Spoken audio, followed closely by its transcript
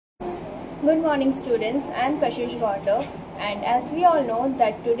Good morning students, I am Kashish Gaunder, and as we all know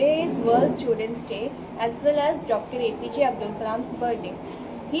that today is World Students Day as well as Dr. A.P.J. Abdul Kalam's birthday.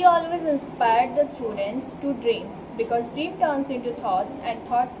 He always inspired the students to dream because dream turns into thoughts and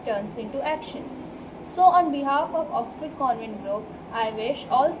thoughts turns into actions. So on behalf of Oxford Convent Group, I wish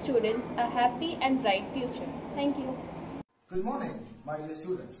all students a happy and bright future. Thank you. Good morning, my dear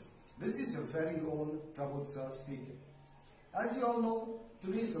students. This is your very own Prabodh sir speaking. As you all know,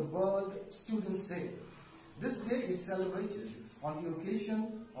 today is the World Students' Day. This day is celebrated on the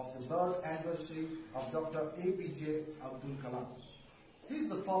occasion of the birth anniversary of Dr. A.P.J. Abdul Kalam. He is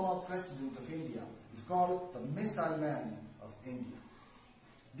the former President of India. He's called the Missile Man of India.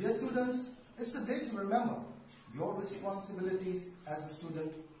 Dear students, it's a day to remember your responsibilities as a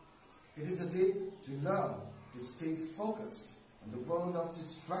student. It is a day to learn to stay focused on the world of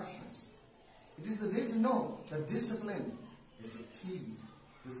distractions. It is a day to know that discipline is the key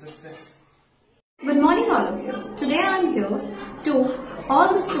to success. Good morning all of you. Today I am here to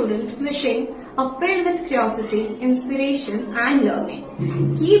all the students wishing a filled with curiosity, inspiration and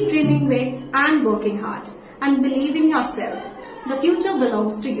learning. Keep dreaming big and working hard and believe in yourself. The future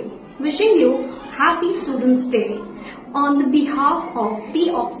belongs to you. Wishing you Happy Students' Day on the behalf of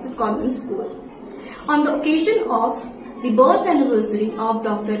the Oxford Convent School on the occasion of the birth anniversary of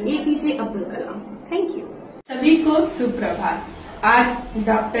Dr. A.P.J. Abdul Kalam. Thank you. सभी को सुप्रभात। आज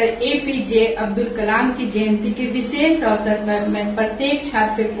doctor A.P.J. Abdul Kalam की जयंती के विशेष अवसर पर मैं प्रत्येक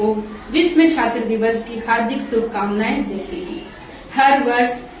छात्र को विश्व छात्र दिवस की हार्दिक शुभकामनाएं देती हूँ। हर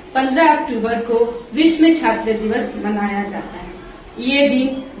वर्ष 15 अक्टूबर को विश्व छात्र दिवस मनाया जाता है। ये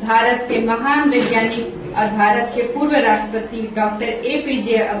दिन भारत के महान वैज्ञानिक और भारत के पूर्व राष्ट्रपति डॉक्टर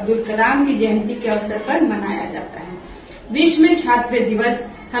A.P.J. अब्दुल कलाम की जयंती के अवसर पर मनाया जाता है। विश्व छात्र दिवस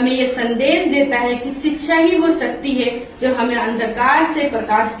हमें ये संदेश देता है कि शिक्षा ही वो शक्ति है जो हमें अंधकार से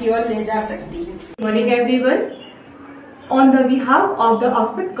प्रकाश की ओर ले जा सकती है। Good morning everyone. On the behalf of the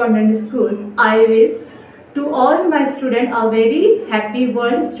Oxford Convent School, I wish to all my students a very happy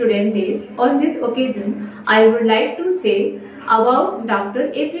World Student Day. On this occasion, I would like to say about Dr.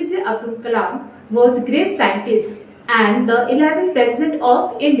 A.P.J. Abdul Kalam was a great scientist and the 11th President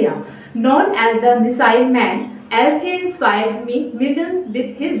of India, known as the Missile Man, as he inspired millions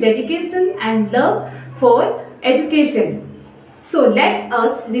with his dedication and love for education. So let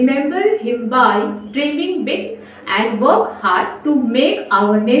us remember him by dreaming big and work hard to make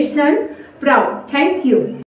our nation proud. Thank you.